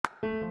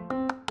Hey,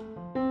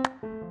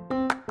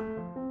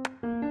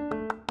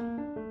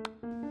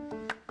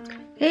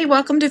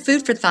 welcome to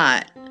Food for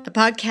Thought, a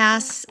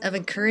podcast of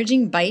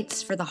encouraging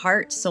bites for the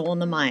heart, soul,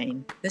 and the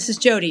mind. This is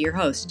Jody, your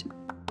host.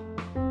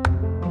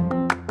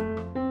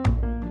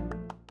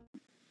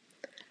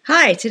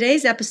 Hi,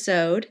 today's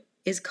episode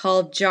is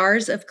called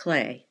Jars of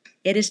Clay.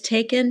 It is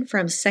taken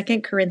from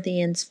 2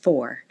 Corinthians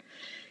 4.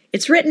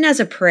 It's written as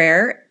a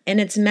prayer,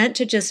 and it's meant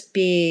to just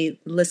be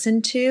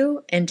listened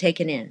to and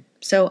taken in.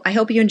 So I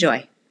hope you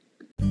enjoy.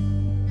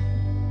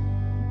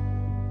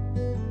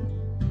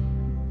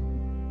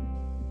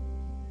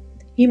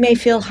 You may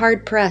feel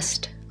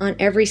hard-pressed on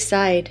every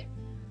side,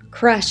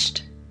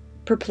 crushed,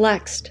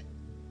 perplexed,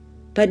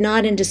 but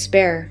not in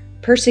despair,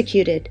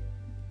 persecuted,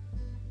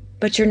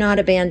 but you're not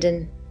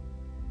abandoned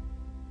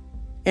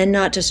and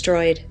not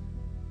destroyed.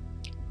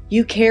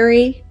 You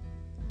carry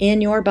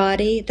in your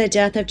body the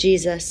death of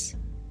Jesus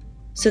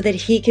so that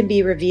he can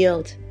be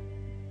revealed.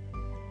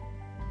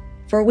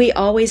 For we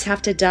always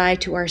have to die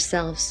to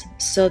ourselves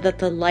so that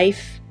the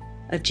life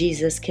of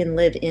Jesus can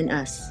live in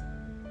us.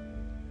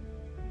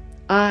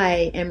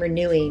 I am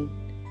renewing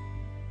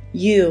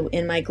you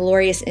in my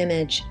glorious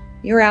image.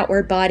 Your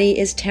outward body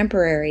is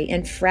temporary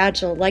and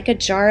fragile, like a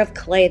jar of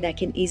clay that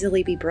can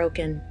easily be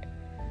broken,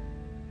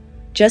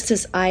 just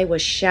as I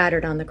was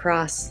shattered on the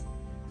cross.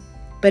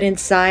 But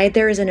inside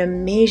there is an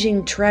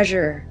amazing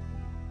treasure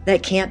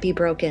that can't be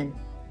broken.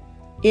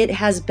 It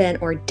has been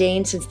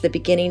ordained since the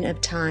beginning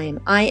of time.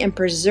 I am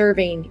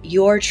preserving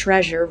your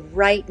treasure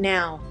right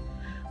now.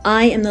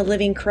 I am the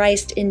living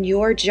Christ in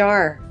your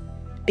jar.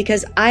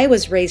 Because I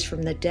was raised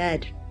from the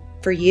dead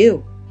for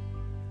you.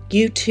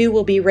 You too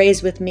will be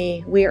raised with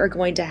me. We are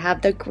going to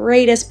have the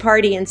greatest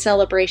party and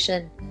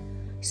celebration.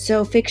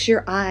 So fix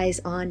your eyes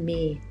on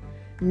me,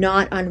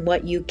 not on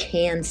what you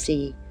can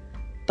see,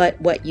 but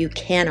what you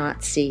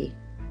cannot see.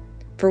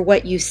 For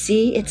what you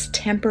see, it's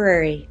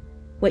temporary.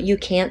 What you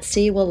can't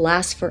see will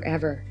last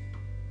forever.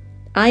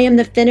 I am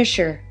the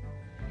finisher.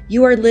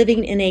 You are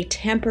living in a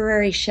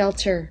temporary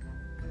shelter.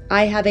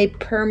 I have a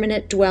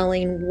permanent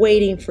dwelling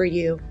waiting for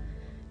you.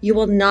 You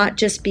will not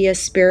just be a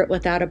spirit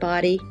without a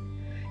body.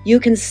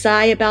 You can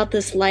sigh about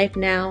this life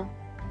now,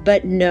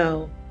 but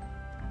know,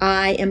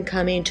 I am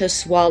coming to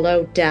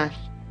swallow death,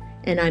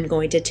 and I'm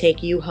going to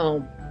take you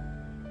home.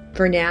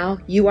 For now,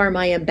 you are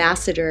my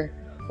ambassador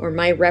or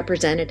my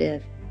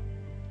representative.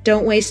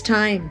 Don't waste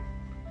time.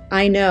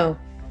 I know,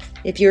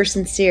 if you're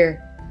sincere,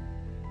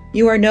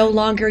 you are no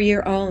longer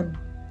your own.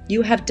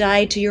 You have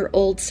died to your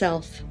old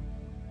self.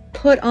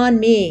 Put on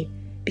me,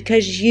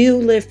 because you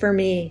live for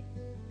me.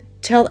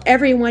 Tell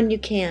everyone you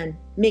can.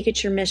 Make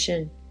it your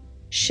mission.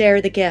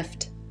 Share the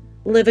gift.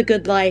 Live a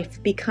good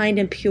life. Be kind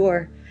and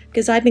pure,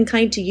 because I've been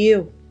kind to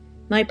you.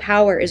 My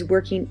power is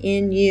working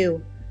in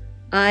you.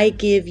 I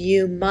give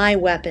you my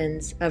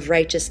weapons of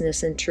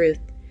righteousness and truth.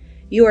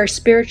 You are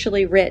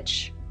spiritually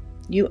rich.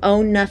 You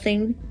own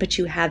nothing, but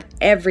you have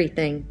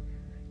everything.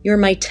 You're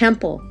my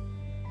temple.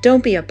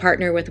 Don't be a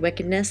partner with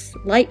wickedness.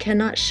 Light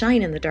cannot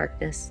shine in the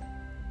darkness.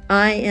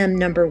 I am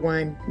number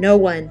one. No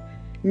one.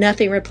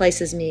 Nothing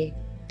replaces me.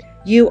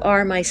 You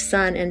are my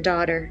son and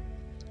daughter.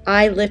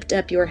 I lift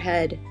up your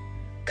head.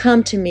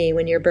 Come to me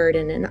when you're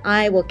burdened, and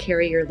I will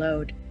carry your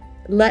load.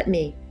 Let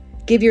me.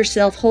 Give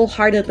yourself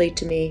wholeheartedly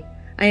to me.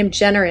 I am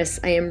generous.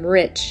 I am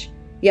rich.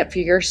 Yet for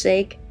your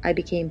sake, I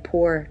became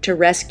poor to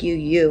rescue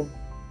you.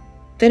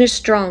 Finish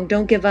strong.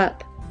 Don't give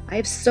up. I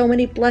have so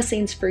many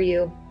blessings for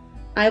you.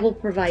 I will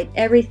provide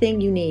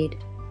everything you need.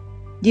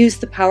 Use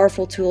the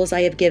powerful tools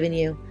I have given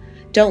you.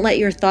 Don't let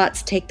your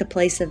thoughts take the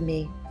place of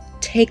me.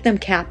 Take them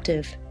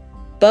captive.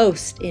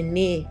 Boast in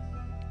me.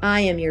 I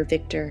am your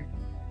victor.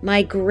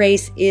 My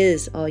grace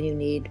is all you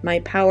need. My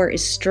power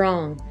is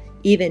strong,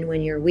 even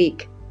when you're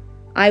weak.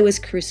 I was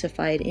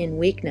crucified in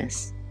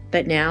weakness,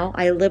 but now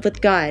I live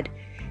with God,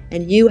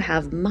 and you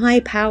have my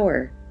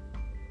power.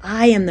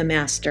 I am the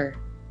master,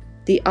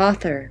 the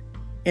author,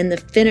 and the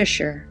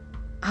finisher.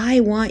 I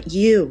want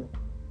you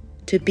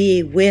to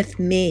be with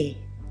me.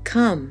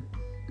 Come.